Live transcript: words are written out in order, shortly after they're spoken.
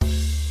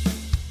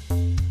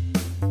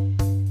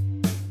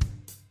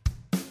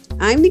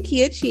I'm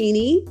Nakia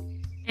Cheney.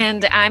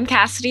 And I'm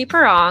Cassidy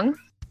Perong.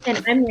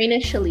 And I'm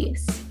Raina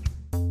Shalise.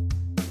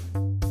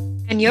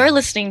 And you're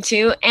listening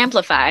to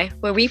Amplify,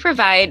 where we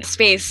provide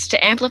space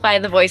to amplify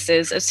the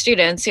voices of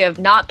students who have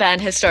not been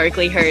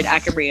historically heard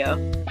at Cabrillo.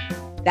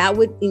 That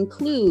would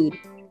include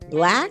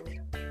Black,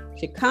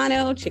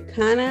 Chicano,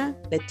 Chicana,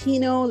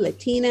 Latino,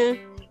 Latina,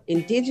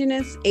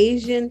 Indigenous,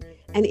 Asian,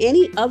 and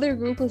any other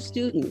group of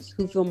students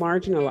who feel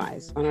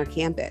marginalized on our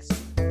campus.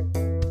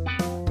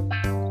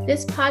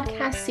 This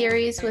podcast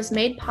series was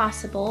made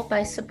possible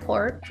by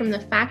support from the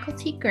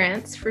Faculty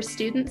Grants for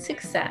Student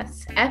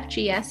Success,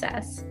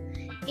 FGSS,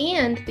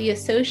 and the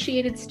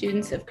Associated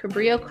Students of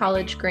Cabrillo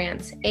College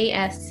Grants,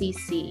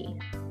 ASCC.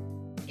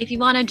 If you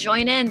want to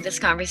join in this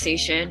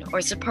conversation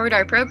or support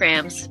our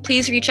programs,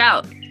 please reach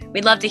out.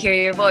 We'd love to hear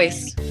your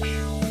voice.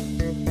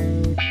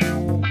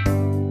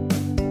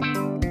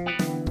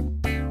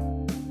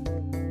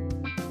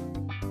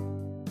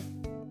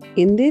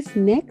 In this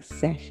next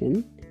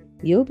session,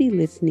 you'll be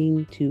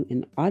listening to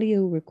an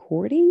audio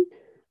recording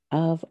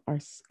of our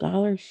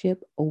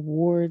scholarship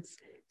awards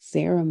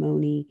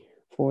ceremony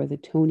for the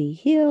Tony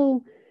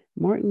Hill,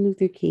 Martin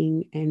Luther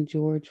King, and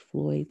George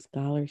Floyd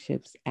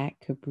scholarships at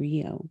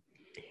Cabrillo.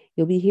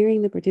 You'll be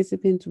hearing the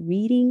participants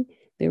reading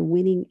their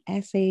winning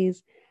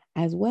essays,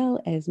 as well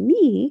as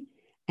me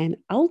and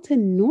Alta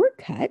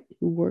Norcutt,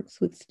 who works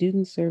with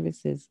student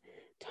services,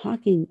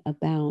 talking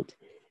about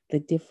the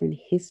different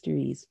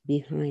histories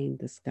behind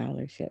the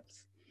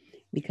scholarships.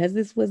 Because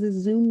this was a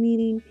Zoom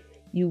meeting,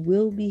 you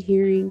will be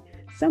hearing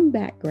some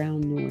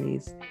background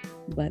noise,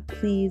 but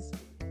please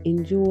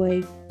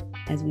enjoy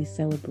as we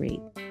celebrate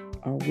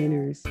our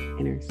winners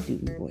and our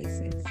student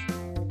voices.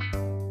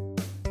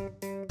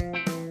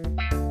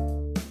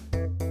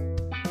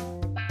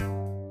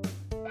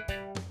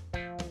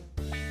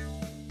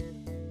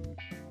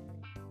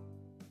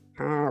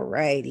 All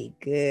righty,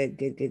 good.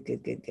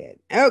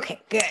 Okay,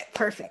 good,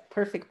 perfect.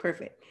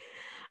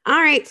 All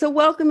right, so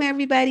welcome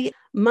everybody.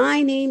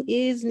 My name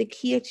is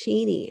Nakia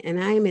Cheney,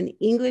 and I am an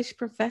English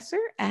professor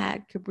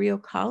at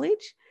Cabrillo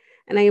College.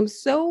 And I am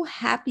so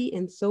happy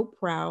and so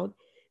proud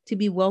to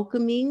be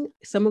welcoming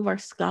some of our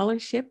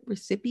scholarship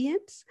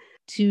recipients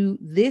to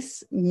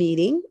this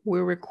meeting.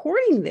 We're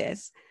recording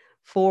this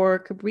for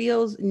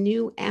Cabrillo's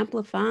new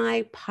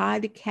Amplify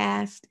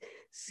podcast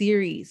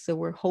series. So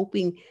we're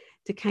hoping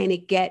to kind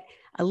of get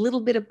a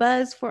little bit of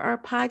buzz for our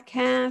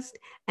podcast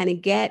and to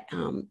get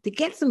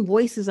some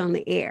voices on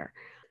the air.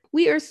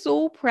 We are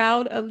so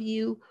proud of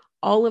you,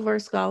 all of our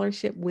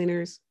scholarship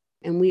winners,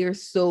 and we are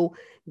so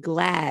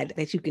glad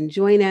that you can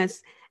join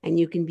us and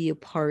you can be a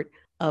part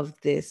of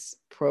this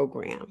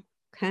program.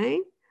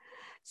 Okay,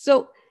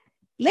 so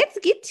let's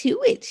get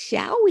to it,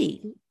 shall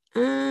we?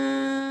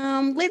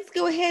 Let's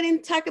go ahead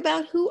and talk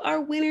about who our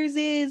winners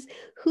is,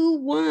 who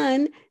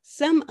won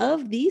some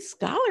of these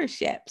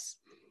scholarships.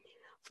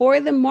 For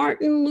the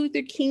Martin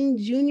Luther King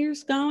Jr.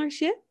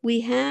 Scholarship, we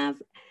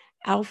have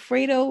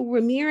Alfredo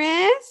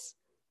Ramirez,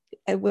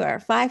 our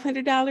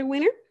 $500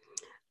 winner,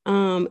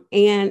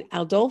 and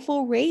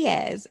Adolfo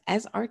Reyes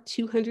as our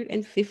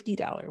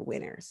 $250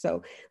 winner.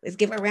 So let's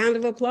give a round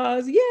of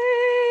applause,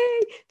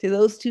 yay, to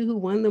those two who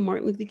won the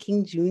Martin Luther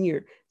King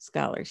Jr.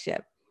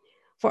 Scholarship.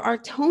 For our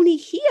Tony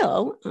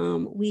Hill,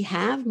 we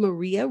have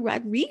Maria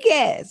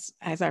Rodriguez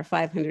as our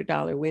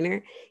 $500 winner.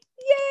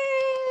 Yay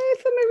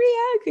for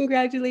Maria,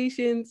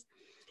 congratulations.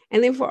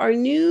 And then for our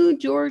new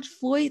George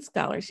Floyd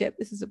Scholarship,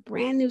 this is a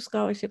brand new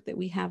scholarship that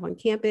we have on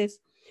campus.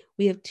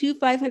 We have two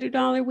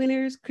 $500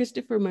 winners,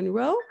 Christopher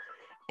Monroe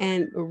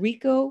and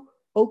Rico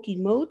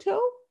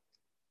Okimoto.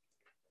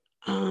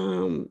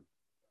 And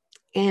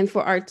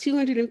for our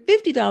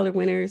 $250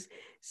 winners,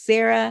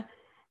 Sarah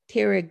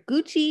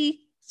Terraguchi,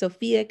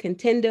 Sophia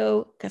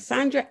Contendo,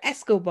 Cassandra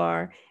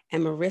Escobar,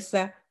 and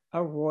Marissa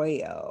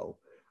Arroyo.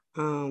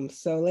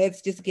 So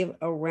let's just give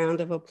a round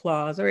of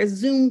applause, or a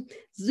Zoom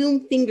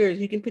fingers.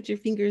 You can put your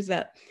fingers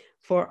up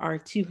for our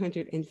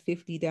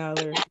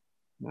 $250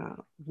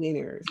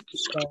 winners.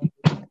 So,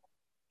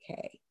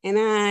 okay, and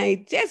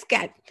I just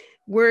got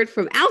word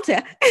from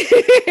Alta,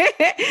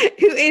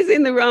 who is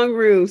in the wrong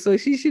room, so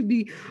she should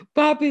be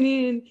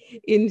popping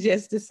in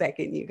just a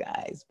second, you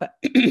guys. But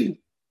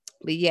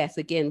but yes,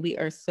 again, we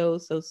are so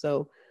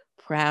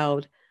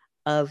proud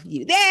of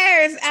you.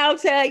 There's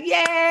Alta,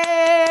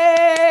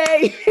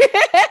 yay!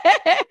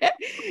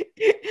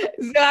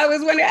 So I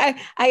was wondering,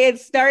 I had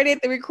started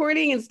the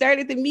recording and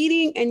started the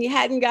meeting, and you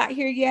hadn't got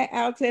here yet,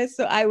 Alta.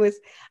 So I was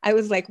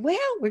like, well,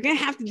 we're gonna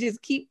have to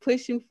just keep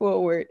pushing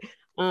forward.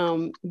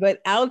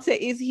 But Alta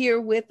is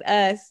here with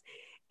us,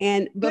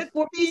 and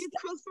before good to see you,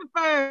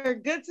 Christopher.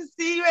 Good to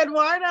see you,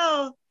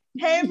 Eduardo.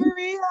 Hey,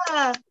 Maria.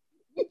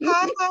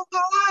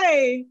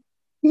 Hi.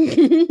 I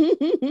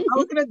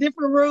was in a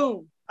different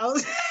room.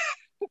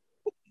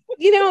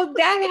 You know,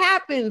 that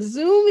happens.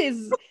 Zoom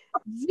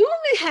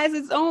has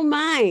its own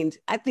mind.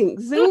 I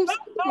think Zoom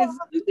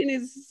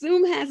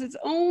has its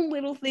own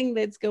little thing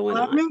that's going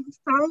on. I'm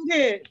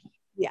excited.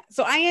 Yeah.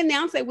 So I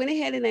went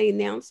ahead and I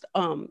announced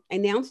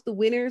the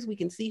winners. We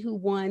can see who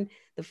won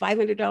the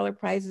 $500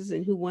 prizes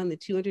and who won the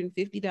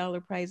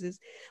 $250 prizes.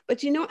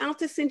 But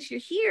Alta, since you're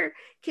here,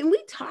 can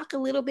we talk a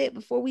little bit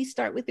before we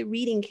start with the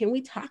reading? Can we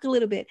talk a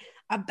little bit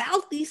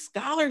about these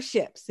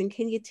scholarships? And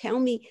can you tell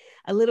me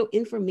a little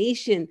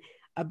information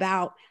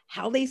about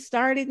how they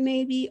started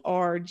maybe,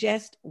 or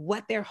just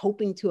what they're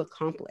hoping to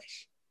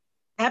accomplish?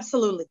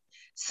 Absolutely.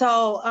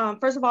 So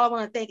first of all, I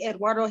want to thank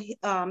Eduardo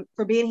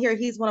for being here.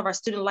 He's one of our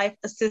student life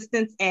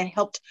assistants and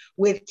helped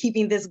with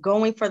keeping this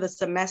going for the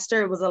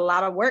semester. It was a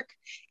lot of work.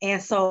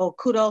 And so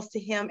kudos to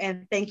him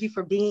and thank you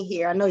for being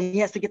here. I know he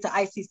has to get to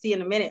ICC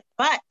in a minute,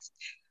 but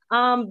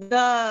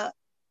the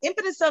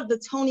impetus of the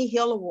Tony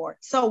Hill Award.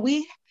 So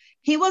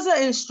he was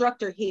an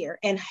instructor here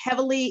and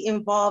heavily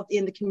involved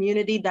in the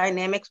community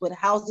dynamics with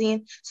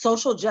housing,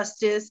 social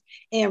justice,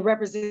 and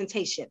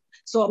representation.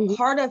 So a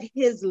part of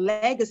his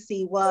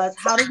legacy was,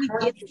 how do we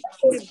get the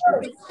student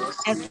voice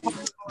as part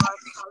of our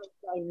college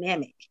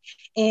dynamic,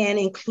 and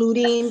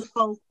including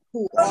folks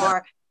who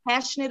are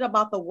passionate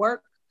about the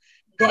work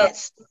that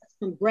starts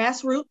from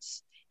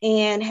grassroots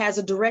and has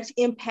a direct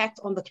impact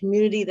on the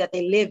community that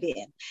they live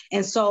in.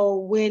 And so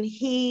when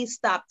he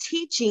stopped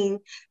teaching,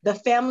 the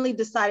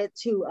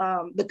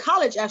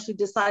college actually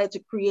decided to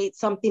create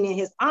something in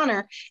his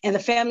honor, and the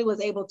family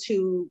was able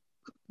to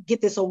get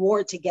this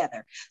award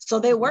together. So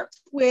they worked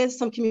with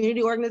some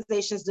community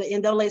organizations, the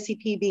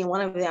NAACP being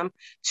one of them,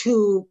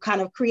 to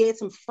kind of create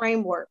some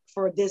framework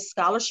for this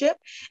scholarship.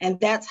 And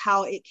that's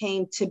how it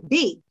came to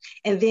be.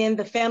 And then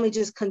the family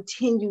just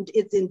continued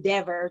its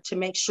endeavor to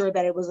make sure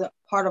that it was a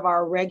part of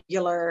our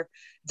regular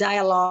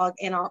dialogue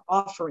and our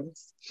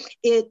offerings.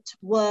 It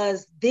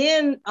was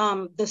then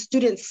the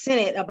Student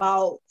Senate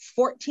about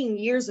 14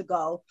 years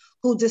ago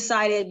who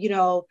decided,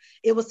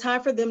 it was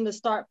time for them to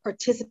start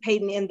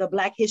participating in the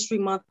Black History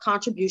Month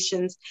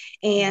contributions,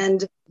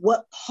 and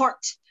what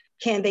part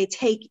can they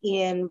take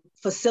in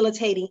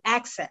facilitating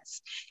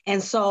access.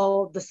 And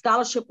so the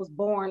scholarship was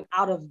born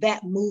out of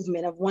that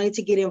movement of wanting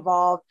to get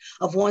involved,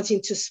 of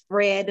wanting to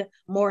spread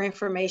more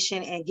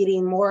information and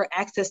getting more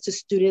access to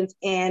students,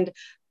 and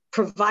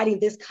providing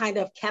this kind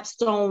of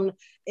capstone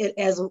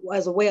as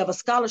a way of a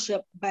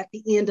scholarship at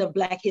the end of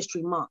Black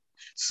History Month.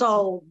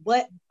 So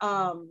what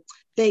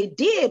they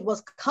did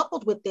was,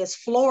 coupled with this,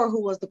 Flora,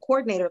 who was the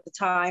coordinator at the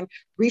time,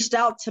 reached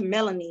out to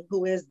Melanie,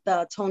 who is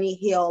the Tony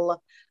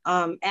Hill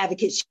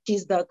advocate.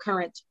 She's the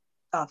current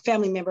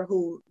family member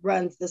who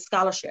runs the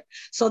scholarship.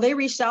 So they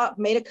reached out,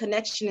 made a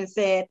connection, and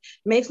said,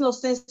 makes no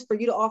sense for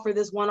you to offer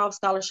this one-off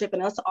scholarship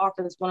and us to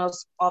offer this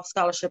one-off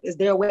scholarship. Is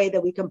there a way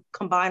that we can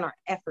combine our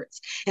efforts?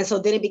 And so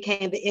then it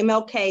became the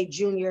MLK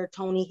Junior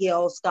Tony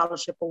Hill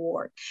Scholarship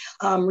Award.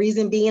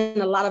 Reason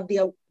being, a lot of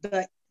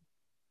the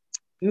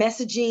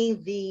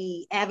messaging,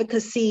 the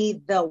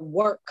advocacy, the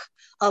work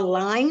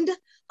aligned.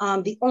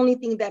 The only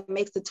thing that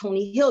makes the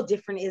Tony Hill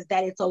different is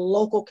that it's a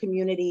local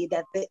community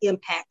that the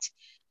impact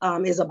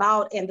is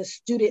about, and the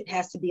student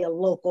has to be a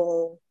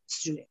local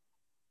student.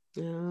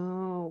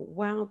 Oh,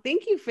 wow.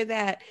 Thank you for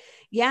that.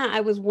 Yeah, I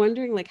was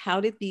wondering, like, how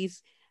did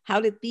these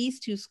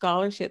two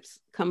scholarships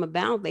come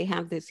about? They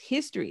have this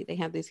history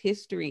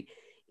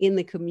in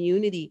the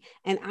community.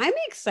 And I'm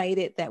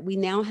excited that we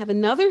now have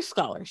another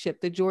scholarship,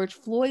 the George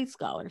Floyd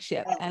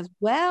Scholarship as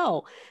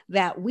well,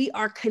 that we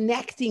are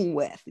connecting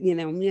with. Me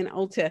and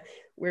Alta,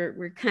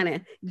 we're kind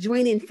of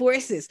joining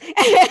forces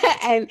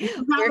and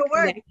we're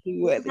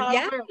connecting with.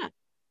 Yeah.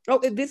 Oh,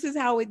 this is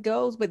how it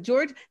goes. But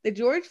the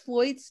George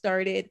Floyd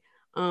started,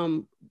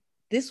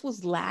 this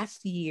was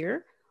last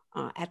year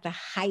at the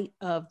height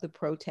of the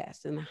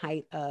protest and the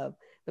height of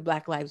the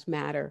Black Lives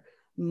Matter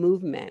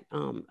movement.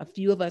 A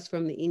few of us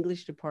from the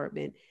English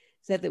department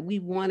said that we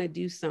want to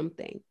do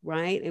something,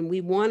 right? And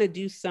we want to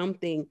do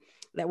something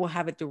that will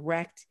have a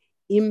direct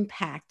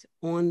impact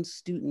on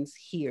students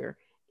here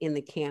in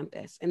the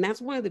campus. And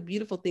that's one of the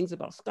beautiful things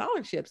about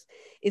scholarships,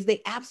 is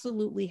they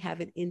absolutely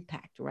have an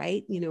impact,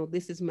 right?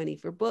 This is money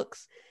for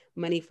books,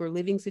 money for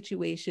living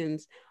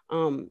situations,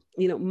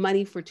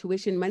 money for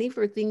tuition, money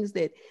for things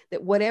that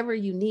whatever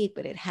you need,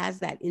 but it has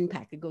that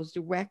impact. It goes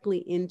directly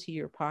into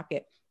your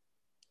pocket.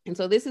 And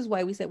so this is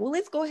why we said, well,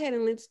 let's go ahead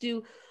and let's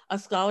do a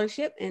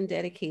scholarship and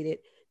dedicate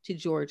it to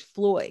George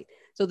Floyd.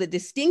 So the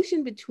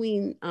distinction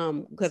between,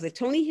 because the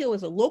Tony Hill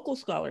is a local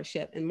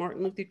scholarship and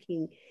Martin Luther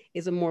King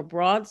is a more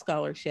broad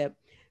scholarship,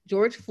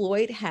 George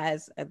Floyd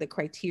has the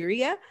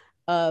criteria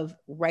of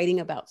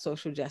writing about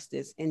social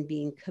justice and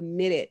being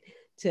committed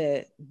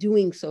to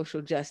doing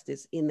social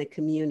justice in the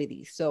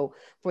community. So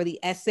for the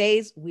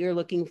essays, we're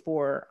looking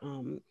for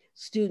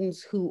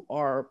students who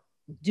are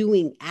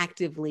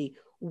actively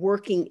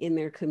working in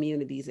their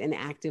communities and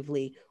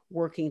actively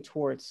working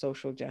towards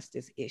social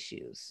justice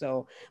issues.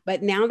 So,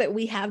 but now that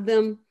we have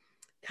them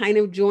kind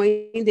of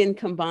joined and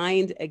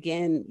combined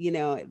again.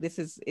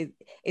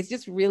 It's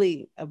just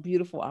really a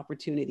beautiful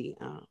opportunity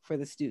for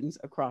the students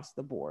across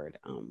the board.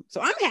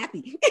 So I'm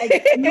happy.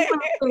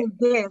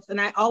 This, and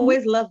I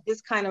always love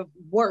this kind of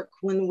work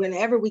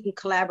whenever we can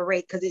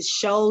collaborate, because it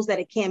shows that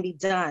it can be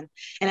done.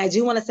 And I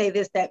do want to say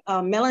this, that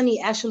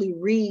Melanie actually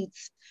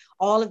reads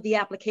all of the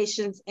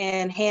applications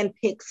and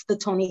handpicks the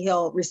Tony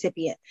Hill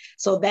recipient.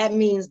 So that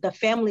means the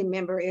family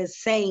member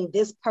is saying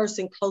this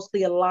person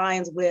closely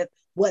aligns with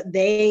what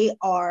they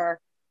are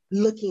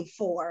looking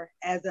for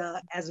as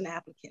an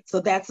applicant. So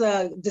that's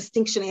a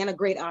distinction and a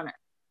great honor.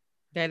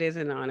 That is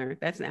an honor.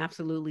 That's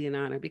absolutely an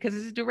honor, because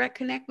it's a direct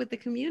connect with the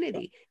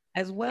community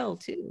as well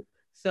too.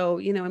 So,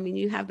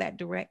 you have that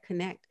direct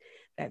connect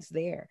that's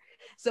there.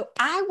 So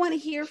I want to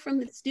hear from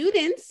the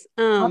students.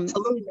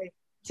 Absolutely.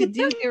 To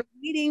do their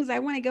readings. I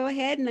want to go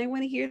ahead and I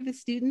want to hear the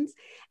students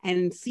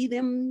and see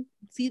them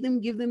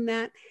give them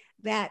that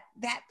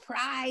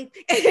pride.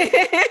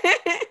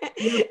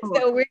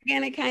 So we're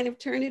going to kind of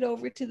turn it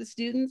over to the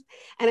students.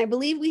 And I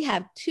believe we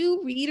have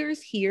two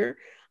readers here.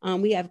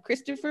 We have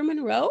Christopher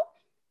Monroe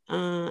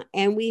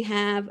and we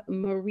have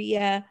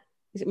Maria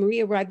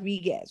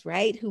Rodriguez,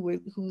 right? Who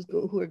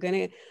are going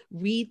to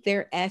read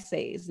their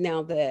essays.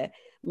 Now, the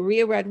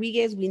Maria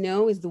Rodriguez, we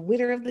know, is the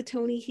winner of the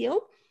Tony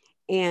Hill.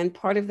 And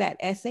part of that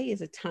essay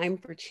is A Time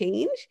for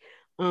Change.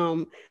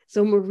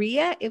 So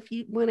Maria, if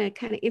you want to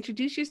kind of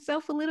introduce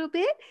yourself a little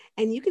bit,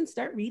 and you can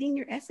start reading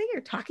your essay or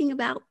talking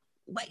about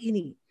what you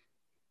need.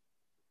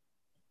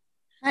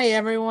 Hi,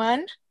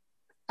 everyone.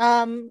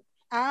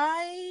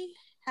 I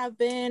have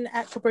been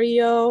at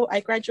Cabrillo.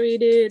 I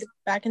graduated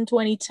back in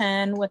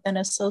 2010 with an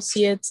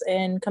associate's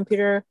in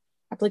computer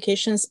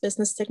applications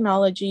business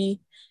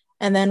technology,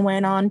 and then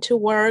went on to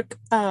work.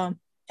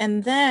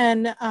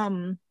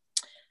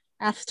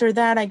 After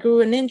that, I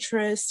grew an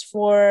interest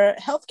for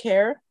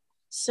healthcare.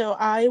 So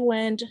I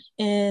went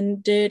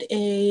and did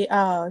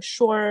a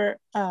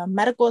short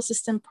medical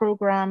assistant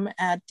program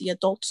at the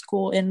adult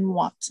school in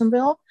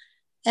Watsonville.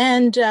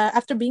 And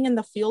after being in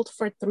the field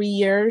for 3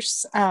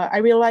 years, I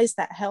realized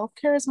that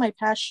healthcare is my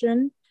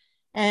passion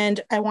and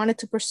I wanted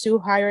to pursue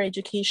higher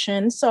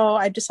education. So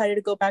I decided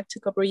to go back to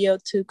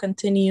Cabrillo to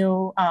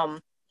continue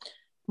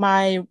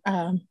my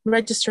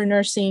registered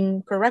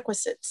nursing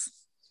prerequisites.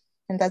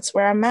 And that's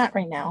where I'm at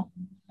right now.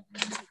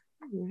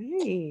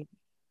 Right.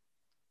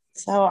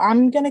 So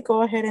I'm going to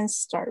go ahead and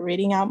start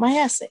reading out my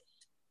essay.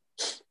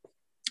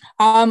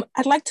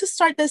 I'd like to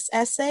start this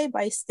essay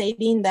by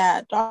stating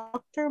that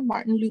Dr.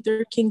 Martin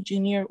Luther King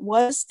Jr.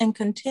 was and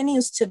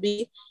continues to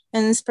be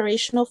an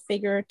inspirational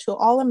figure to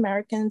all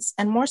Americans,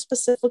 and more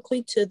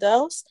specifically to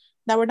those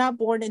that were not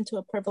born into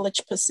a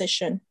privileged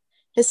position.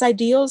 His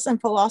ideals and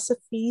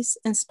philosophies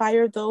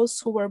inspire those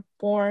who were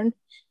born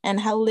and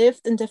have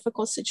lived in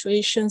difficult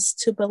situations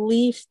to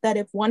believe that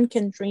if one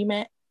can dream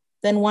it,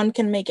 then one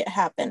can make it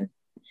happen.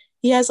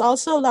 He has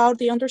also allowed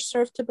the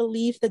underserved to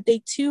believe that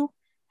they too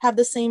have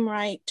the same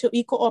right to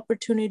equal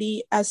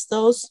opportunity as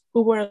those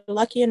who were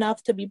lucky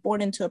enough to be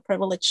born into a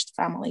privileged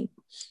family.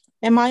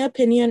 In my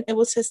opinion, it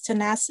was his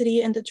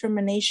tenacity and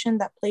determination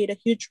that played a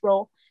huge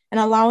role in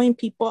allowing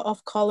people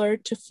of color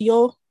to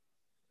feel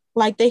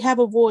like they have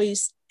a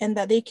voice and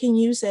that they can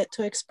use it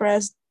to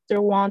express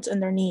their wants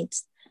and their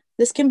needs.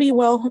 This can be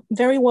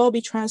very well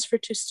be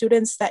transferred to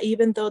students that,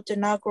 even though did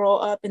not grow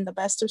up in the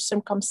best of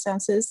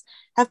circumstances,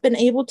 have been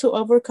able to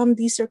overcome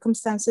these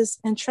circumstances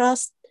and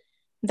trust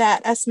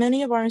that, as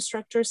many of our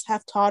instructors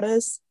have taught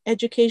us,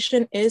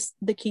 education is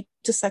the key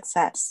to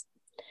success.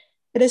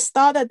 It is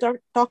thought that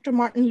Dr.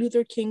 Martin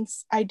Luther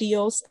King's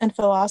ideals and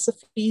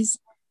philosophies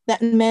that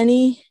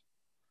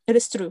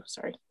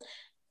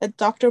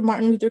Dr.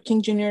 Martin Luther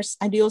King Jr.'s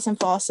ideals and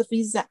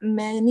philosophies that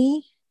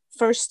many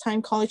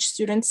first-time college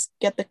students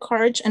get the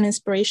courage and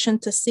inspiration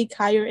to seek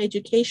higher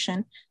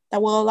education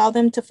that will allow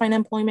them to find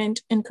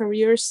employment in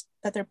careers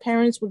that their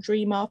parents would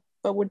dream of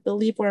but would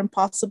believe were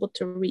impossible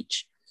to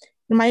reach.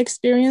 In my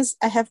experience,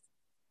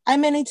 I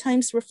many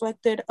times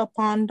reflected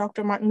upon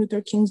Dr. Martin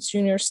Luther King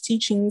Jr.'s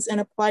teachings and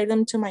applied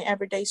them to my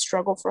everyday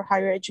struggle for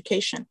higher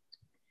education.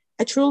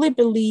 I truly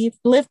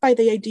live by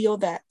the ideal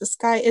that the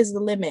sky is the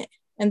limit,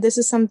 and this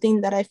is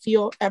something that I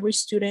feel every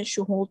student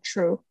should hold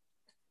true.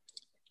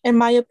 In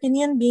my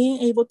opinion,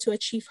 being able to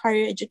achieve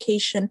higher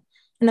education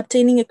and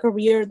obtaining a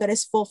career that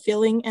is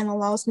fulfilling and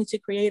allows me to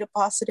create a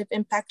positive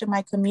impact in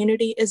my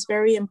community is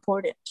very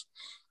important.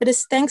 It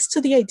is thanks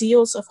to the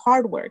ideals of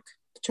hard work,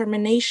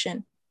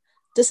 determination,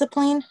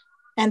 discipline,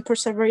 and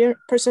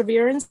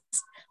perseverance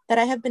that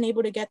I have been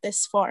able to get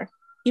this far.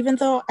 Even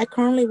though I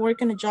currently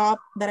work in a job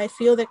that I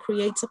feel that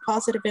creates a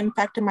positive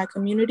impact in my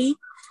community,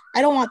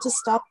 I don't want to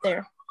stop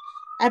there.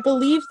 I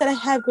believe that I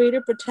have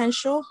greater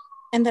potential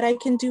and that I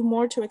can do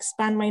more to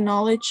expand my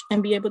knowledge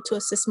and be able to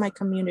assist my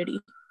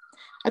community.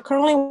 I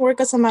currently work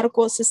as a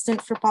medical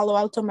assistant for Palo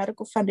Alto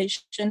Medical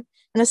Foundation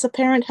and as a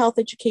parent health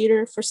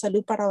educator for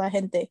Salud para la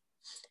Gente.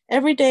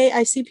 Every day,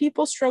 I see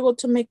people struggle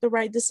to make the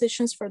right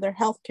decisions for their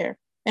healthcare,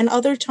 and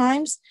other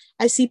times,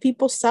 I see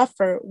people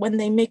suffer when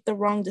they make the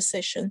wrong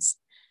decisions.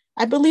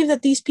 I believe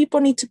that these people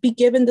need to be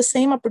given the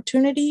same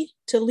opportunity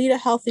to lead a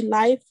healthy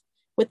life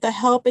with the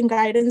help and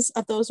guidance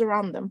of those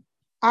around them.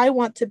 I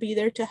want to be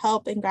there to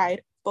help and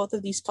guide both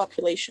of these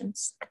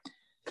populations.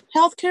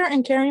 Healthcare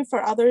and caring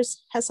for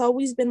others has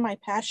always been my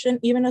passion,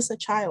 even as a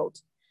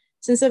child.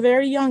 Since a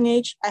very young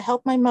age, I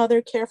helped my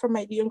mother care for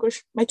my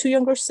two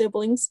younger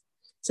siblings,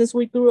 since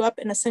we grew up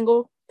in a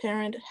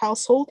single-parent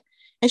household,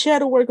 and she had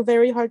to work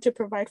very hard to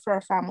provide for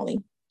our family.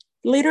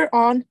 Later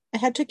on, I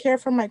had to care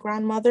for my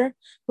grandmother,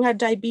 who had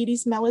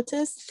diabetes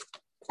mellitus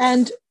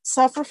and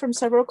suffered from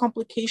several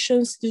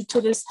complications due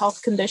to this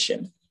health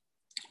condition.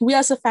 We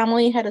as a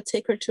family had to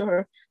take her to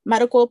her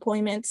medical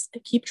appointments,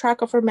 keep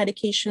track of her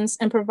medications,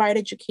 and provide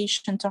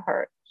education to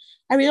her.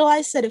 I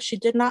realized that if she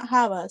did not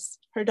have us,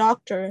 her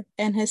doctor,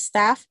 and his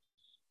staff,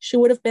 she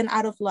would have been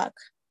out of luck.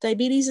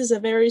 Diabetes is a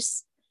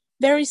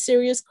very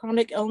serious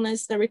chronic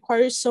illness that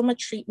requires so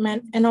much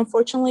treatment, and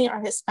unfortunately,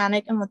 our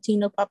Hispanic and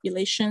Latino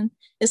population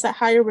is at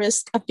higher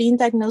risk of being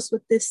diagnosed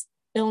with this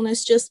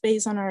illness just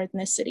based on our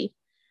ethnicity.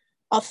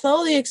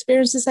 Although the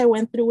experiences I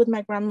went through with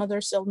my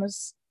grandmother's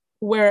illness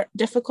were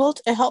difficult,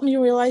 it helped me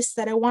realize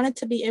that I wanted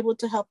to be able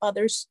to help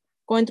others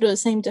going through the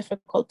same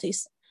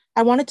difficulties.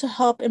 I wanted to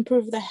help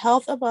improve the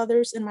health of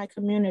others in my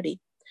community.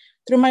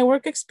 Through my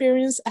work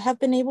experience, I have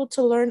been able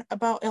to learn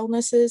about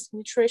illnesses,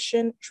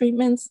 nutrition,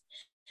 treatments,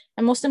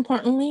 and most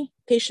importantly,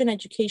 patient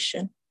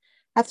education.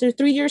 After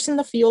 3 years in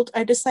the field,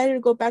 I decided to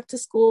go back to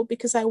school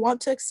because I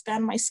want to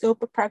expand my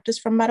scope of practice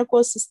from medical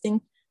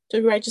assisting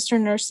to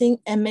registered nursing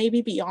and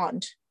maybe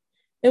beyond.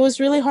 It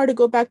was really hard to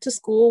go back to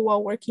school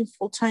while working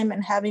full-time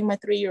and having my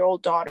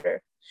 3-year-old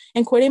daughter.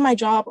 And quitting my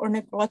job or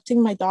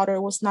neglecting my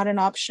daughter was not an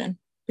option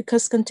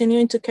because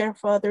continuing to care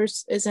for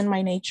others is in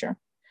my nature.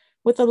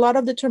 With a lot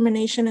of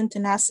determination and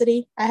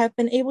tenacity, I have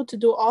been able to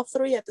do all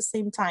three at the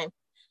same time.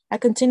 I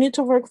continue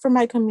to work for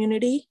my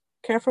community,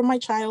 care for my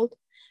child,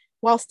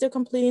 while still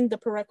completing the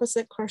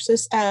prerequisite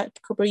courses at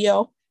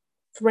Cabrillo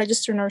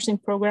registered nursing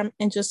program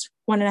in just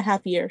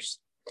 1.5 years.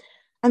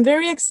 I'm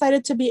very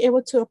excited to be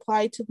able to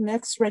apply to the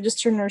next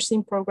registered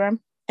nursing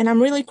program, and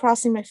I'm really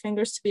crossing my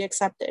fingers to be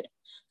accepted.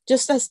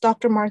 Just as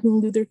Dr. Martin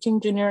Luther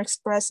King Jr.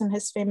 expressed in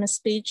his famous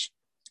speech,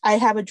 I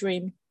have a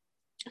dream.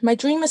 My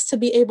dream is to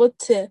be able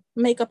to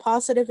make a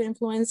positive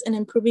influence in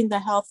improving the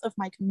health of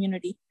my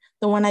community,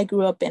 the one I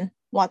grew up in,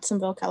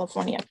 Watsonville,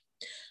 California.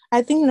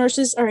 I think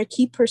nurses are a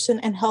key person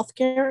in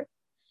healthcare,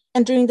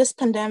 and during this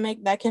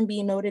pandemic, that can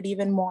be noted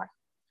even more.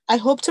 I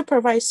hope to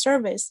provide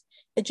service,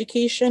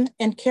 education,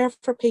 and care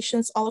for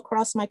patients all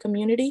across my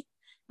community,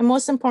 and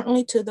most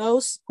importantly to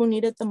those who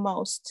need it the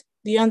most,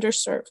 the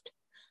underserved.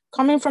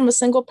 Coming from a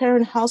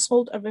single-parent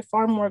household of a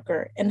farm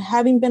worker and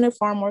having been a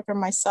farm worker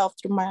myself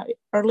through my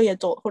early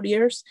adulthood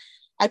years,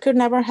 I could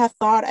never have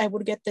thought I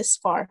would get this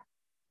far,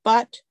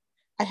 but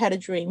I had a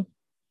dream.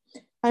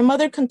 My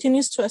mother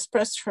continues to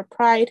express her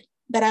pride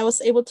that I was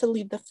able to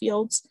leave the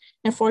fields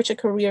and forge a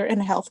career in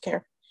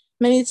healthcare.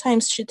 Many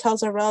times she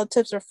tells her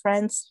relatives or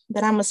friends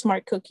that I'm a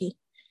smart cookie.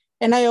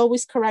 And I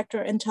always correct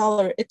her and tell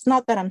her it's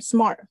not that I'm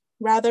smart,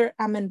 rather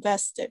I'm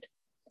invested.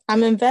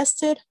 I'm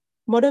invested,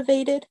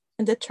 motivated,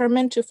 and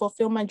determined to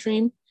fulfill my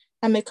dream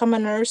and become a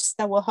nurse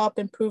that will help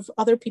improve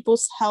other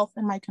people's health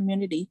in my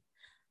community,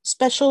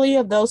 especially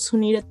of those who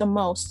need it the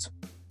most,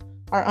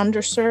 our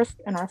underserved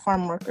and our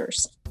farm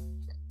workers.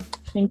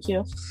 Thank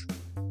you.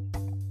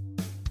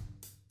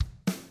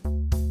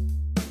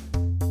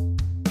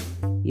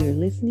 You're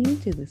listening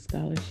to the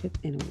Scholarship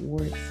and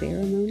Award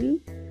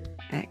Ceremony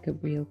at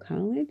Cabrillo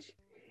College.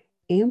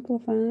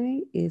 Amplify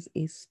is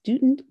a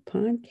student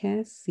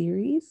podcast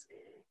series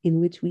in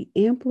which we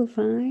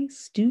amplify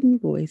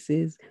student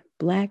voices,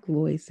 Black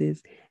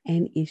voices,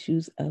 and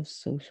issues of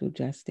social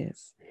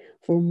justice.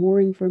 For more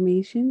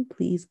information,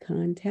 please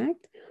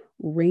contact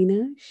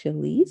Raina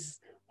Shalise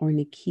or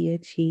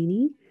Nakia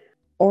Cheney,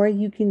 or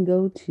you can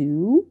go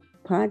to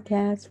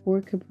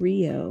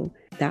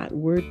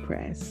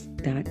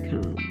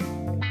podcastforcabrillo.wordpress.com.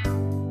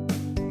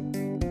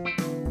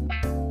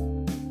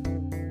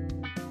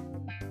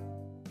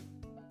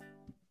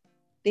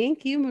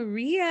 Thank you,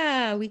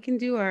 Maria. We can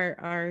do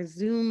our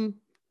Zoom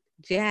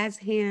jazz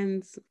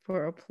hands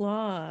for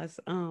applause.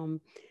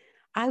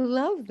 I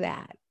love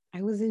that.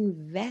 I was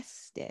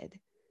invested.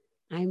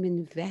 I'm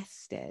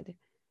invested.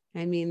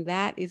 I mean,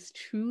 that is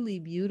truly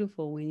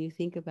beautiful when you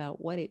think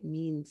about what it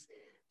means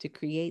to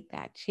create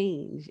that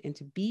change and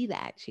to be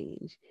that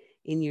change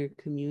in your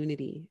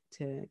community,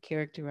 to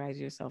characterize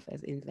yourself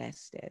as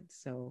invested.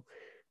 So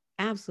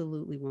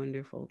absolutely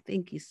wonderful.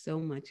 Thank you so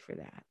much for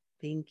that.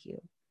 Thank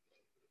you.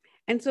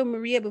 And so,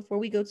 Maria, before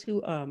we go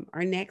to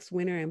our next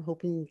winner, I'm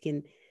hoping we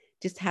can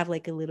just have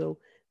like a little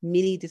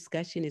mini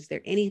discussion. Is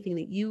there anything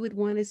that you would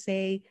want to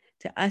say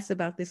to us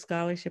about this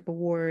scholarship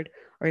award?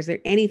 Or is there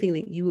anything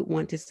that you would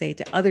want to say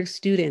to other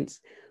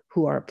students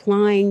who are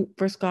applying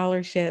for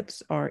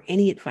scholarships, or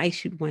any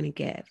advice you'd want to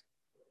give?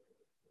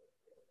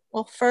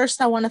 Well,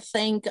 first, I want to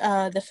thank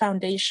the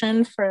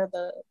foundation for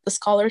the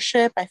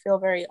scholarship. I feel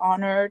very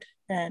honored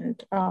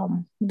and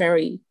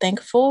very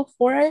thankful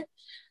for it.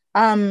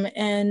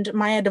 And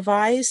my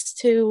advice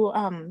to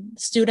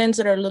students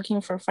that are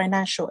looking for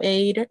financial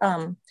aid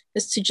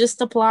is to just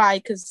apply,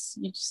 because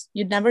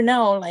you never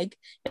know. Like,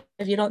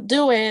 if you don't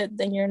do it,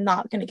 then you're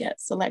not going to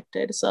get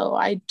selected. So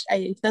I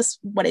that's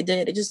what I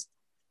did. I just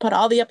put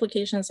all the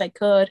applications I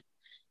could.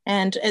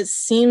 And it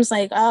seems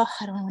like, oh,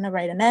 I don't want to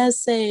write an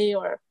essay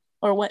or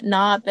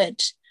whatnot,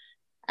 but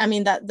I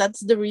mean,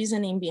 that's the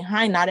reasoning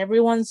behind. Not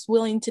everyone's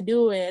willing to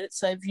do it.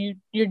 So if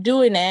you're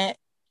doing it,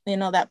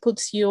 that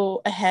puts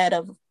you ahead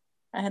of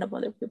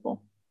other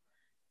people.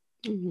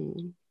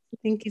 Mm-hmm.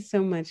 Thank you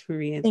so much,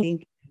 Maria.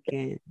 Thank you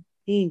again.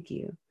 Thank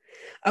you.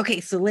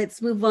 Okay, so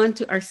let's move on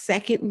to our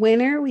second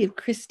winner. We have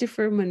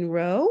Christopher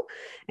Monroe,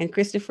 and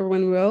Christopher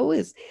Monroe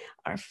is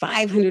our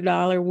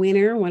 $500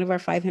 winner, one of our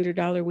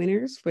 $500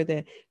 winners for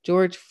the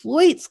George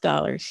Floyd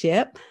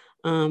Scholarship.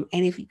 And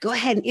if you go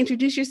ahead and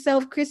introduce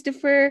yourself,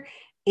 Christopher,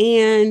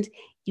 and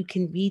you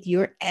can read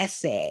your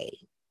essay.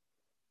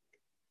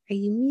 Are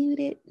you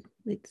muted?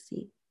 Let's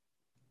see.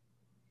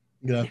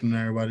 Good afternoon,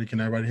 everybody. Can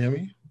everybody hear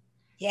me?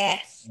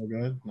 Yes. All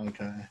good?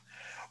 Okay.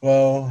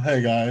 Well,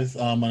 hey guys,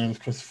 my name is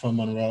Christopher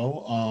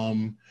Monroe.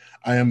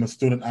 I am a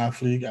student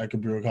athlete at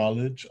Cabrillo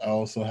College. I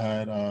also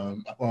had,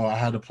 I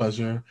had the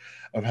pleasure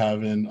of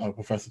having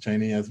Professor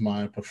Cheney as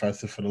my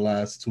professor for the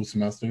last 2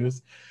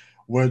 semesters,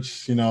 which,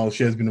 she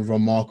has been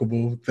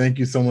remarkable. Thank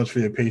you so much for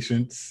your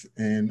patience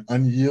and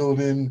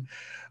unyielding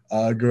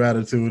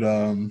gratitude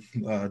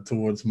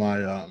towards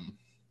my,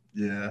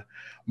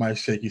 my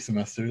shaky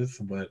semesters.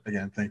 But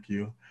again, thank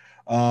you.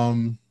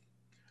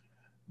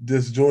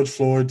 This George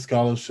Floyd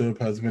Scholarship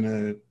has been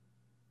an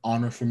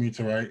honor for me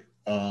to write,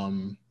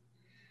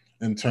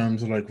 in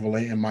terms of like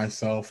relating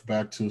myself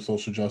back to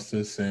social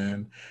justice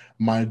and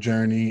my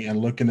journey,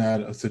 and looking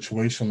at a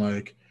situation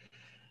like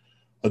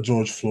a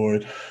George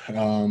Floyd,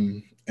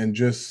 and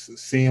just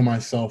seeing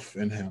myself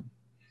in him.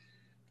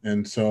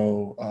 And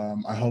so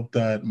I hope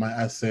that my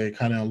essay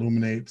kind of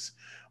illuminates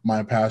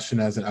my passion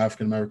as an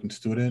African-American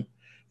student,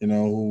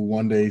 who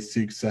one day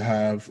seeks to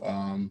have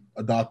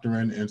a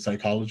doctorate in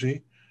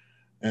psychology.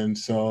 And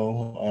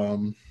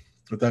so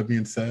with that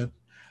being said,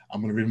 I'm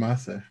going to read my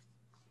essay.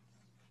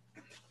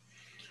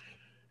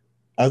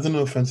 As an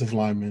offensive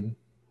lineman,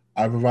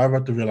 I've arrived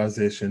at the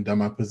realization that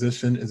my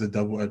position is a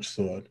double-edged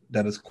sword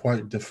that is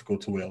quite difficult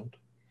to wield.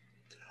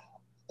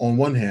 On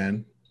one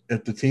hand,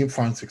 if the team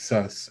finds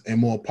success, a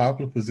more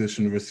popular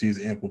position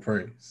receives ample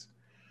praise.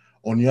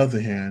 On the other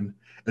hand,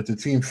 if the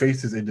team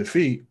faces a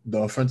defeat,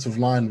 the offensive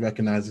line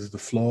recognizes the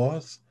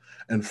flaws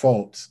and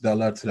faults that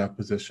led to that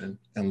position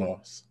and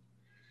loss.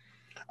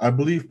 I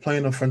believe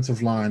playing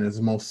offensive line is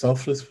the most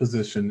selfless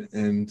position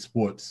in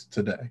sports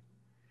today.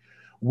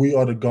 We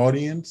are the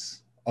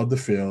guardians of the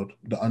field,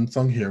 the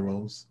unsung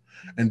heroes,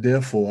 and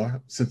therefore,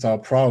 since our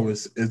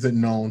prowess isn't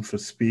known for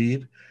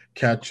speed,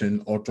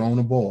 catching, or throwing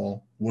a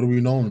ball, what are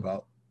we known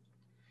about?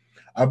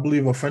 I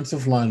believe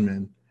offensive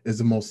lineman is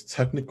the most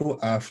technical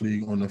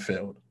athlete on the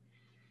field.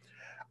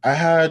 I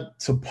had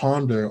to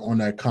ponder on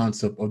that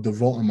concept of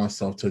devoting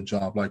myself to a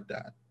job like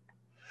that.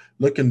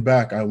 Looking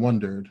back, I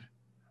wondered,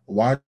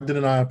 why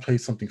didn't I play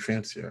something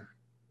fancier?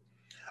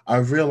 I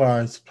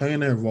realized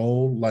playing a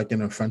role like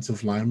an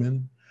offensive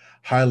lineman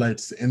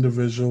highlights the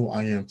individual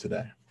I am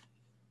today.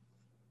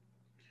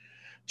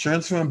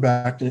 Transferring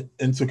back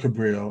into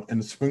Cabrillo in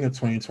the spring of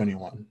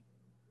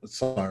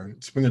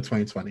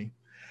 2020,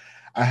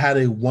 I had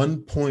a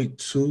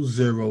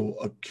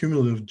 1.20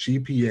 cumulative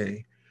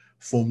GPA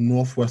from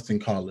Northwestern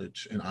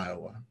College in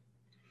Iowa.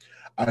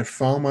 I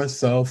found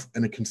myself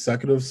in a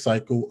consecutive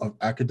cycle of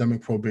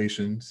academic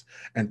probations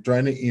and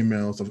threatening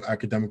emails of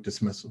academic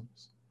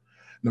dismissals.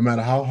 No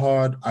matter how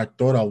hard I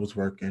thought I was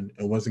working,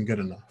 it wasn't good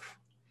enough.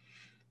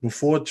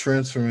 Before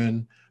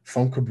transferring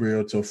from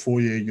Cabrillo to a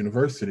 4-year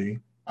university,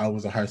 I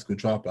was a high school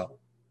dropout.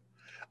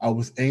 I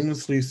was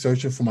aimlessly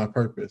searching for my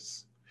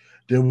purpose.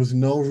 There was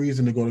no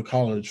reason to go to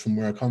college from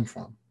where I come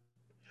from.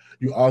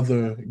 You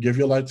either give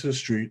your life to the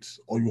streets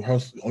or you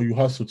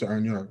hustle to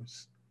earn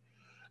yours.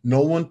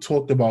 No one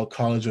talked about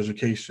college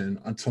education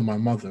until my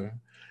mother,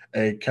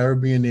 a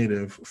Caribbean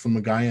native from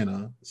the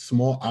Guyana,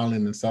 small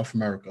island in South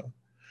America,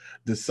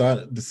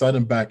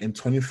 decided back in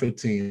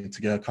 2015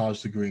 to get a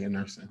college degree in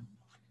nursing.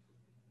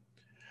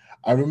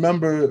 I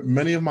remember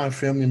many of my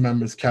family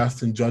members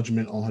casting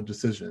judgment on her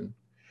decision.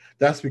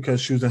 That's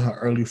because she was in her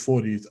early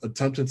 40s,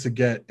 attempting to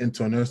get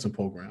into a nursing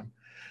program.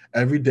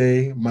 Every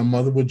day, my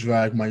mother would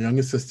drag my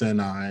younger sister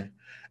and I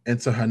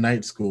into her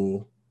night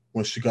school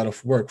when she got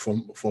off work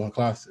for her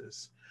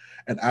classes.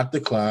 And after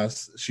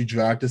class, she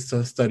dragged us to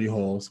her study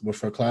halls with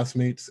her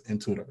classmates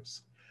and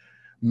tutors.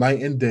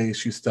 Night and day,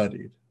 she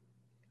studied.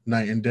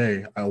 Night and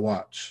day, I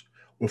watched,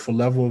 with a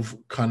level of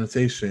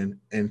connotation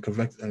and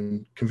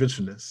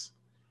convictionness.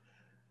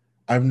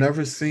 I've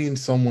never seen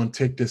someone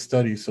take this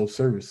study so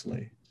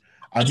seriously.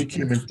 I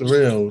became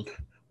enthralled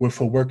with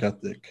her work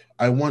ethic.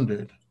 I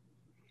wondered,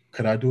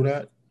 could I do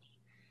that?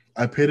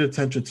 I paid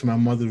attention to my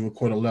mother's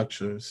recorded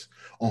lectures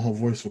on her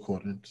voice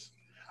recordings.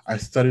 I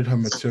studied her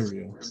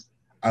material.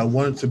 I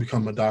wanted to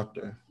become a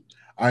doctor.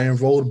 I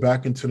enrolled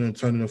back into the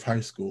alternative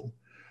high school.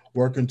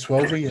 working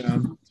 12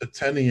 a.m. to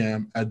 10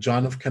 a.m. at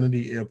John F.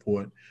 Kennedy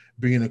Airport,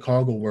 being a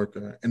cargo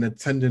worker and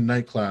attending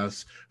night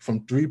class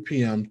from 3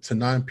 p.m. to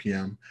 9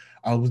 p.m.,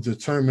 I was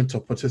determined to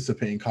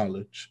participate in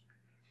college.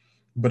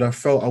 But I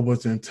felt I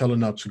wasn't tall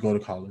enough to go to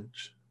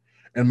college.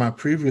 In my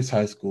previous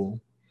high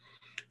school,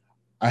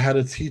 I had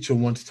a teacher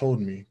once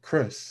told me,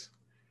 Chris,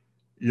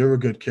 you're a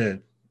good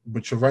kid,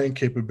 but your writing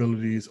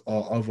capabilities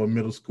are of a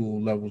middle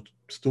school level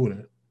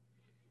student.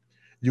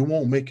 You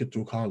won't make it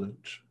through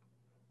college.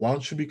 Why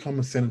don't you become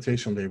a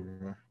sanitation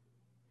laborer?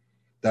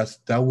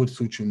 That would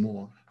suit you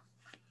more.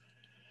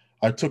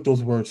 I took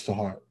those words to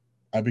heart.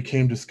 I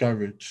became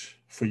discouraged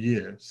for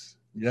years,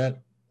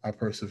 yet I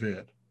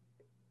persevered.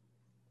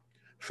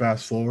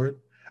 Fast forward,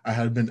 I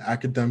had been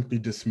academically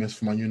dismissed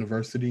from my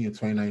university in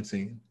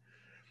 2019.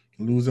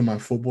 Losing my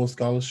football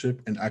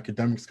scholarship and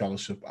academic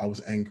scholarship, I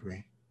was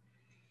angry.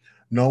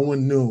 No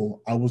one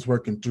knew I was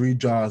working 3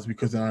 jobs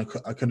because I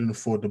couldn't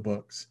afford the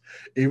books.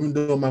 Even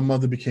though my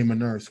mother became a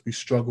nurse, we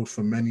struggled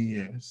for many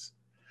years.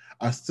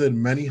 I stood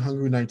many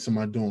hungry nights in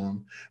my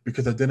dorm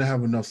because I didn't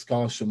have enough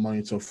scholarship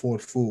money to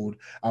afford food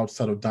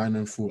outside of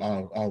dining food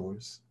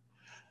hours.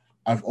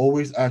 I've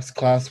always asked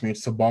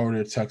classmates to borrow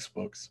their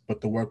textbooks, but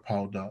the work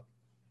piled up.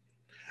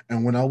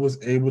 And when I was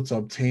able to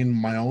obtain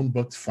my own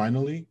books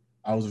finally,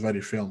 I was already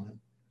failing.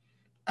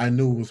 I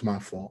knew it was my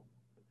fault.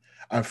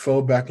 I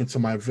fell back into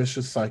my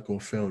vicious cycle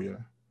of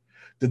failure.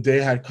 The day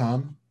had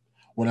come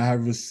when I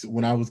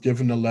was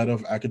given a letter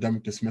of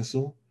academic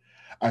dismissal.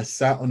 I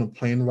sat on a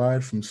plane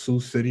ride from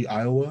Sioux City,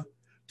 Iowa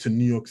to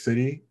New York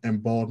City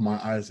and bawled my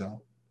eyes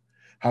out.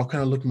 How can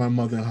I look my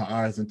mother in her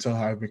eyes and tell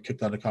her I've been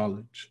kicked out of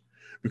college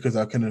because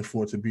I couldn't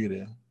afford to be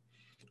there?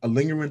 A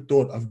lingering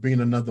thought of being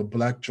another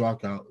Black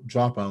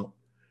dropout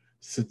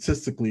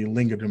statistically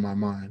lingered in my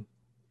mind.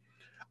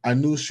 I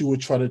knew she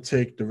would try to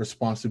take the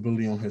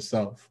responsibility on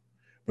herself,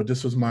 but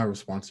this was my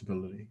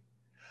responsibility.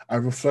 I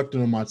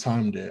reflected on my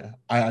time there.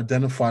 I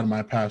identified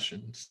my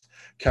passions,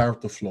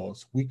 character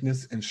flaws,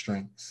 weakness, and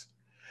strengths.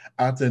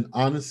 After an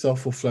honest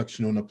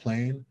self-reflection on a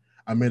plane,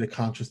 I made a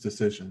conscious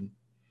decision.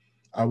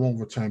 I won't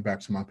return back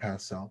to my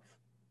past self.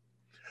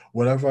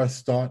 Whatever I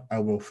start, I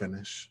will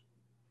finish.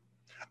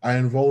 I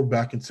enrolled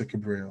back into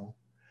Cabrillo.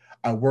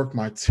 I worked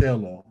my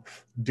tail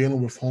off,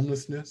 dealing with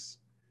homelessness,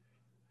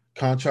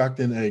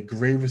 contracting a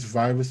grievous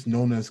virus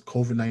known as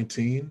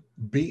COVID-19,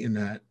 beating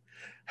that,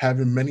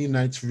 having many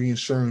nights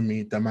reassuring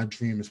me that my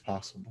dream is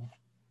possible.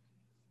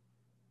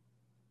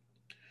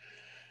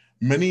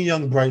 Many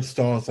young bright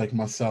stars like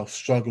myself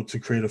struggle to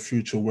create a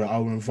future where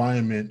our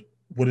environment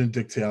wouldn't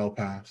dictate our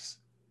paths.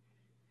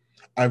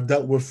 I've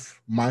dealt with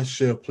my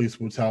share of police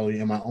brutality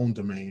in my own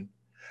domain.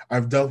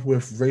 I've dealt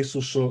with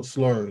racial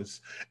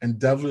slurs and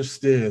devilish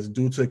stares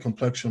due to the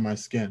complexion of my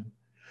skin.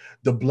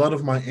 The blood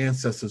of my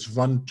ancestors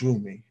run through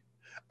me.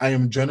 I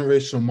am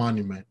generational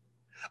monument.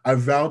 I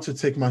vowed to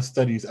take my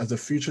studies as a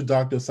future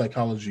doctor of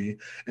psychology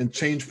and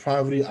change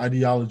poverty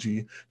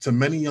ideology to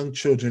many young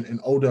children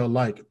and older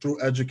alike through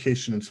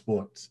education and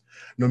sports.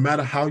 No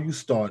matter how you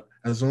start,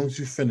 as long as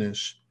you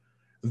finish,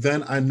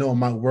 then I know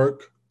my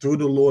work through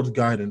the Lord's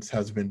guidance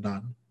has been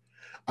done.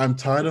 I'm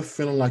tired of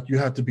feeling like you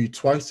have to be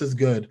twice as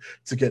good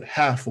to get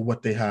half of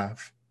what they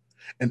have.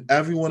 And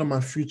every one of my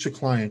future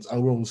clients, I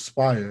will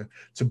aspire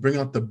to bring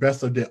out the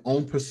best of their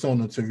own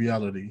persona to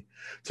reality,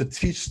 to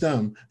teach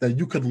them that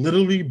you could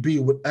literally be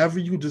whatever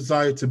you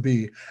desire to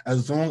be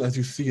as long as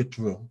you see it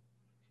through.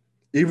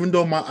 Even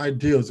though my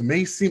ideals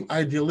may seem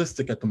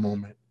idealistic at the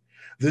moment,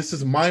 this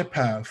is my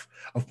path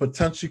of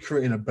potentially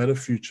creating a better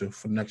future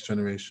for the next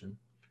generation.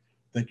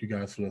 Thank you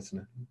guys for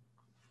listening.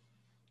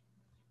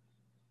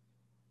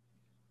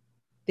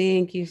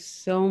 Thank you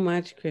so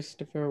much,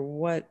 Christopher.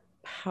 What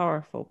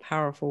powerful,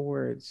 powerful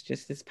words,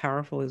 just as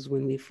powerful as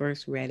when we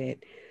first read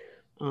it.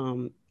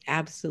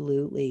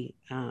 Absolutely.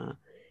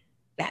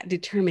 That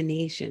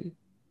determination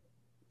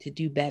to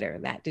do better,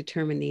 that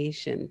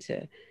determination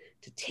to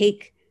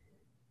take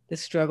the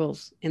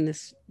struggles and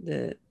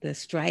the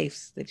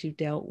strifes that you've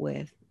dealt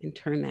with and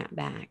turn that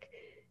back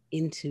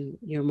into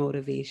your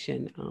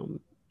motivation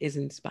is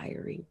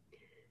inspiring,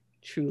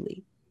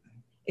 truly.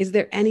 Is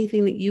there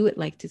anything that you would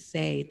like to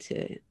say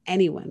to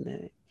anyone,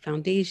 the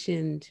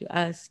foundation, to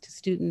us, to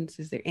students?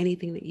 Is there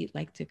anything that you'd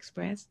like to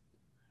express?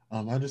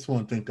 I just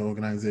want to thank the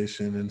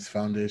organization and its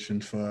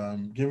foundation for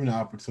giving the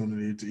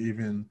opportunity to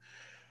even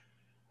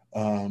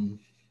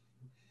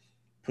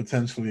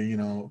potentially,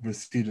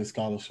 receive a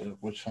scholarship,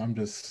 which I'm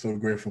just so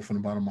grateful from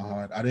the bottom of my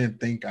heart. I didn't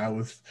think I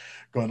was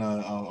going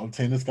to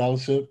obtain a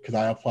scholarship because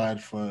I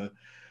applied for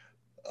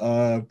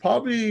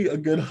probably a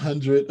good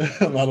 100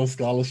 amount of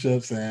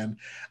scholarships and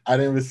I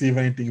didn't receive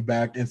anything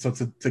back. And so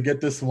to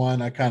get this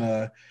one, I kind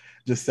of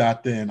just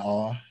sat there in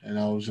awe and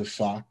I was just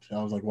shocked.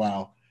 I was like,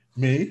 wow,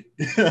 me?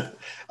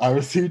 I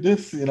received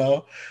this,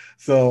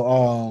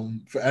 So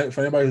for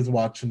anybody who's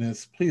watching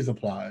this, please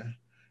apply.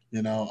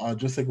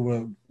 Just like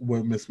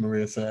what Miss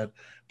Maria said,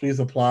 please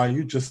apply.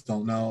 You just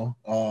don't know.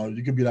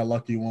 You could be that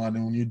lucky one.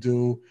 And when you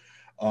do,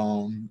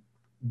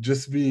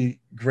 just be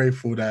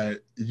grateful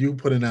that you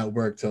put in that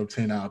work to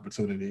obtain that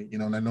opportunity,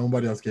 that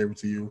nobody else gave it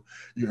to you.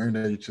 You earned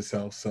it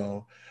yourself.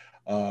 So,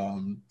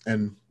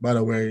 and by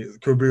the way,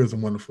 Cabrillo is a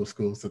wonderful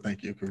school. So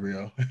thank you,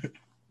 Cabrillo.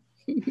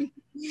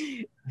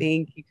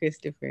 Thank you,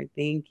 Christopher.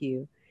 Thank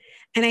you.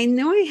 And I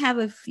know I have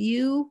a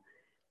few,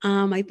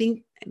 I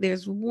think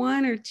there's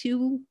one or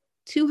two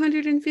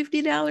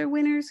 $250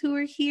 winners who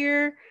are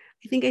here.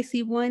 I think I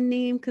see one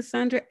name,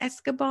 Cassandra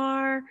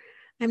Escobar.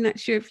 I'm not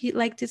sure if you'd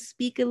like to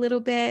speak a little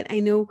bit.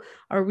 I know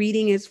our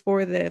reading is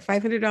for the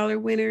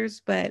 $500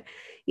 winners, but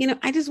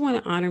I just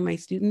want to honor my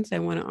students. I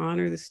want to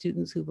honor the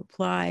students who've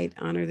applied,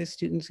 honor the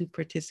students who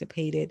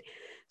participated.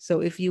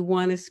 So if you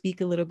want to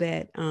speak a little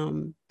bit,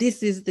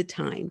 this is the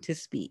time to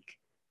speak.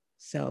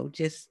 So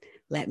just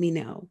let me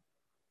know.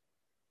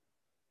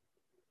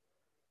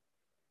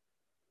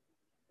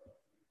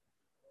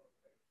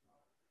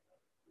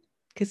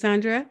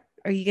 Cassandra,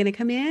 are you going to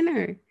come in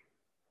or?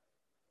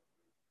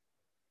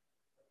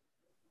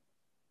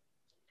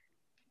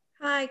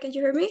 Hi, can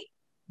you hear me?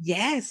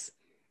 Yes.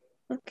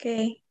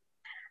 Okay.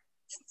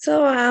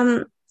 So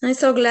I'm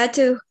so glad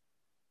to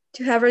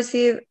have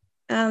received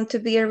to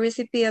be a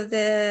recipient of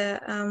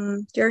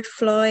the George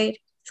Floyd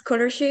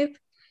scholarship,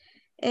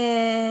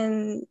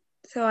 and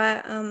so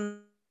I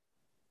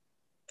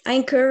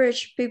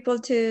encourage people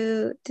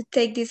to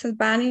take this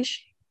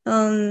advantage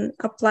on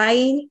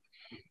applying,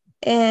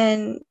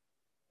 and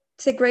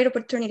it's a great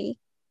opportunity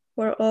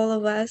for all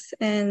of us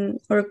and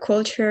our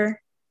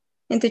culture,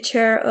 and to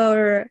share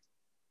our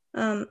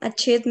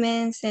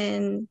achievements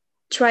and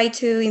try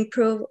to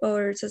improve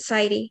our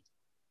society.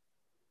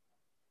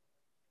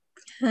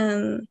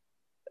 That's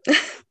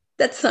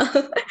all.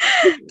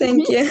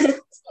 Thank you.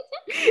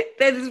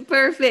 That is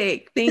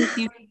perfect. Thank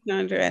you,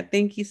 Cassandra.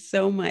 Thank you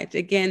so much.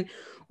 Again,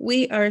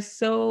 we are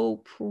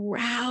so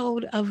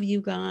proud of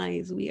you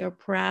guys. We are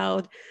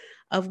proud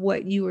of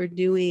what you are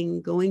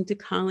doing. Going to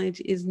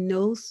college is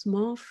no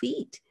small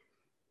feat.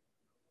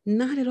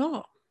 Not at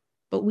all.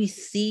 But we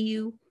see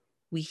you,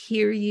 we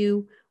hear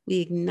you,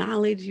 we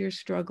acknowledge your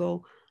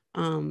struggle,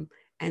 and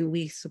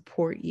we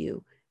support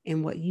you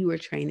in what you are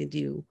trying to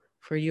do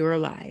for your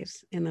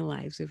lives and the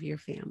lives of your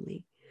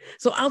family.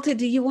 So Alta,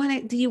 do you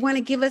want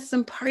to give us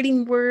some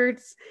parting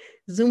words?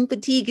 Zoom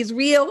fatigue is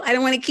real. I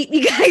don't want to keep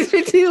you guys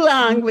for too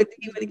long, but do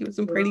you want to give us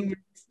some parting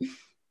words?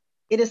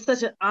 It is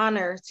such an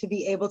honor to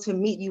be able to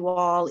meet you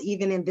all,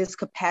 even in this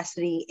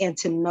capacity, and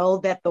to know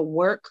that the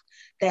work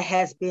that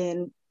has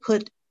been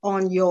put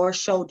on your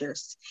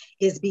shoulders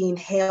is being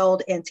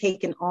held and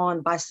taken on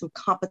by some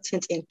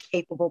competent and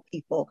capable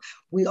people.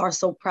 We are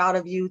so proud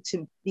of you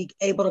to be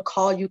able to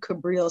call you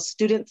Cabrillo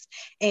students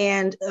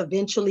and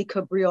eventually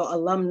Cabrillo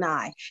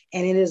alumni.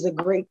 And it is a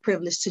great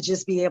privilege to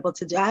just be able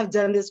to do. I've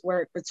done this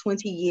work for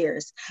 20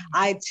 years.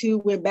 I too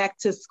went back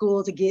to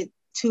school to get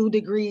 2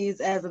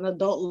 degrees as an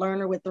adult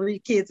learner with 3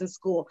 kids in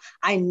school.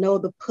 I know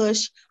the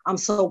push. I'm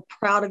so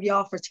proud of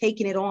y'all for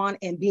taking it on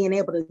and being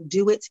able to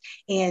do it.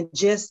 And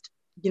just,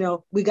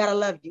 we gotta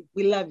love you.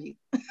 We love you.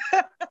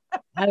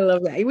 I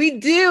love that. We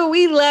do.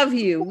 We love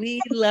you. We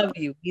love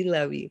you. We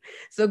love you.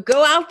 So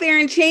go out there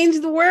and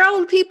change the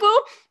world, people.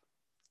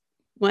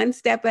 One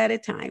step at a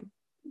time.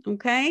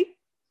 Okay?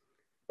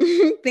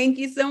 Thank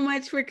you so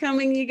much for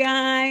coming, you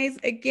guys.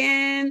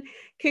 Again,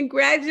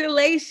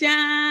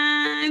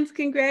 congratulations.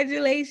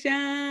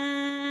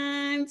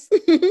 Congratulations.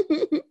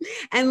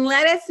 And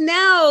let us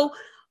know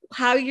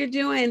how you're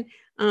doing.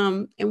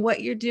 And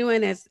what you're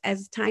doing as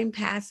time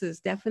passes.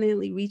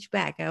 Definitely reach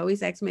back. I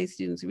always ask my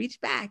students, reach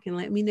back and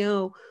let me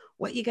know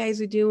what you guys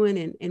are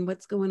doing and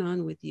what's going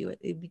on with you.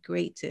 It'd be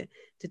great to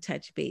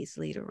touch base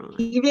later on.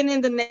 Even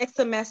in the next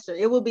semester,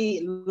 it will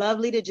be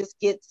lovely to just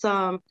get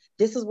some,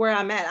 this is where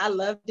I'm at. I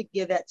love to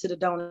give that to the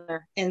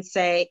donor and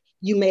say,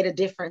 you made a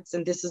difference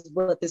and this is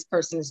what this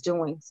person is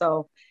doing.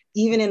 So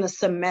even in a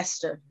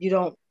semester, you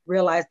don't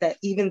realize that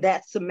even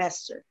that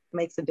semester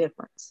makes a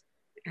difference.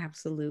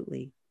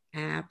 Absolutely.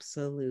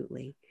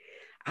 Absolutely.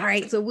 All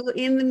right. So we'll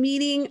end the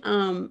meeting.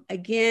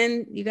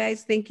 Again, you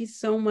guys, thank you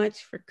so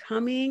much for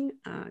coming.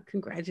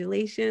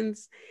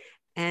 Congratulations.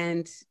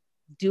 And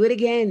do it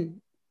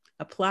again.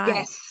 Apply.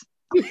 Yes.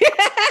 Do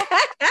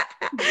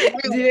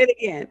it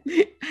again.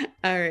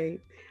 All right.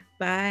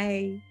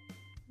 Bye.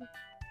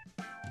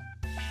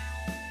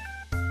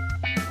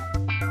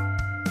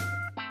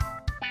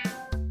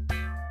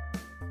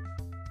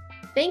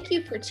 Thank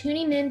you for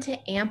tuning in to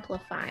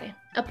Amplify,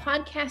 a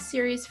podcast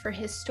series for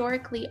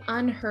historically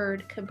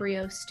unheard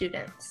Cabrillo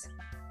students.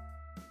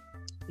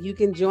 You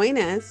can join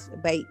us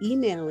by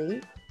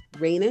emailing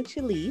Reina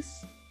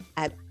Chalis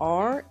at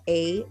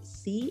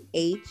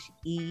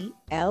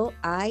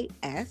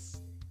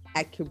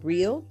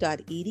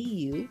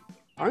rachelis@cabrillo.edu,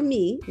 or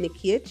me,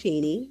 Nikia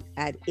Cheney,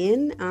 at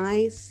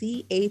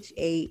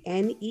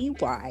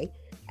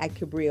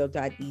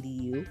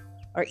NICHANEY@cabrillo.edu,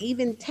 or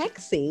even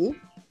texting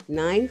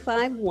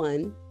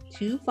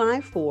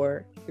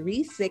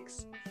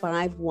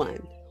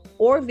 951-254-3651,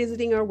 or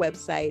visiting our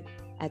website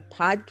at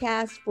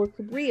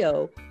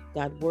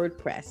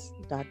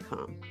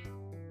podcastforcabrillo.wordpress.com.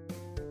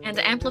 And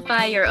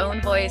amplify your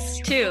own voice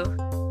too.